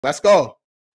Let's go.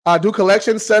 Do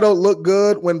collections settle look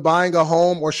good when buying a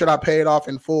home, or should I pay it off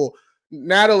in full?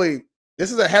 Natalie,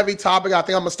 this is a heavy topic. I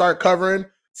think I'm gonna start covering.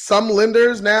 Some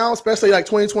lenders now, especially like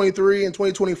 2023 and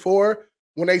 2024,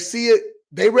 when they see it,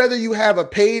 they rather you have a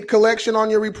paid collection on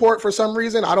your report for some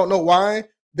reason. I don't know why,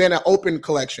 than an open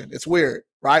collection. It's weird,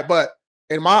 right? But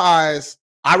in my eyes,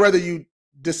 I'd rather you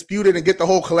dispute it and get the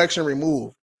whole collection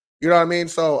removed. You know what I mean?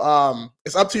 So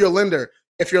it's up to your lender.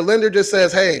 If your lender just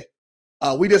says, hey,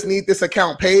 we just need this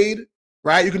account paid,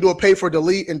 right? You can do a pay for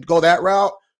delete and go that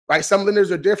route, right? Some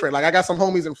lenders are different. Like I got some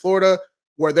homies in Florida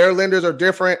where their lenders are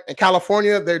different. In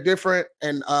California, they're different.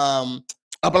 And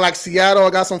up in like Seattle, I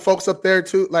got some folks up there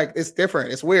too. Like it's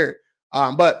different. It's weird.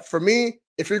 But for me,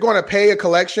 if you're going to pay a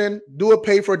collection, do a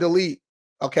pay for delete.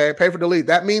 Okay, pay for delete.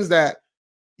 That means that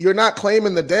you're not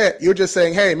claiming the debt. You're just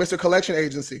saying, hey, Mr. Collection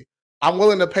Agency, I'm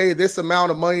willing to pay this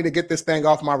amount of money to get this thing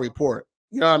off my report.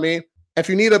 You know what I mean? If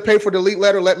you need a pay for delete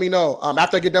letter, let me know.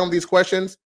 After I get done with these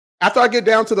questions, after I get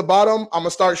down to the bottom, I'm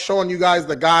gonna start showing you guys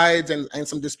the guides and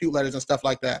some dispute letters and stuff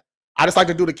like that. I just like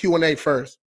to do the Q&A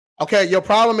first. Okay, your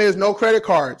problem is no credit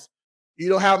cards. You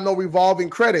don't have no revolving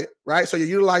credit, right? So your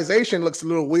utilization looks a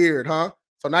little weird, huh?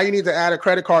 So now you need to add a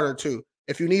credit card or two.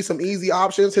 If you need some easy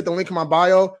options, hit the link in my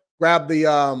bio. Grab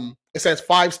the, it says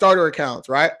 5 starter accounts,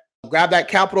 right? Grab that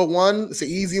Capital One. It's an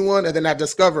easy one. And then that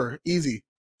Discover, easy.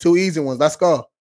 2 easy ones. Let's go.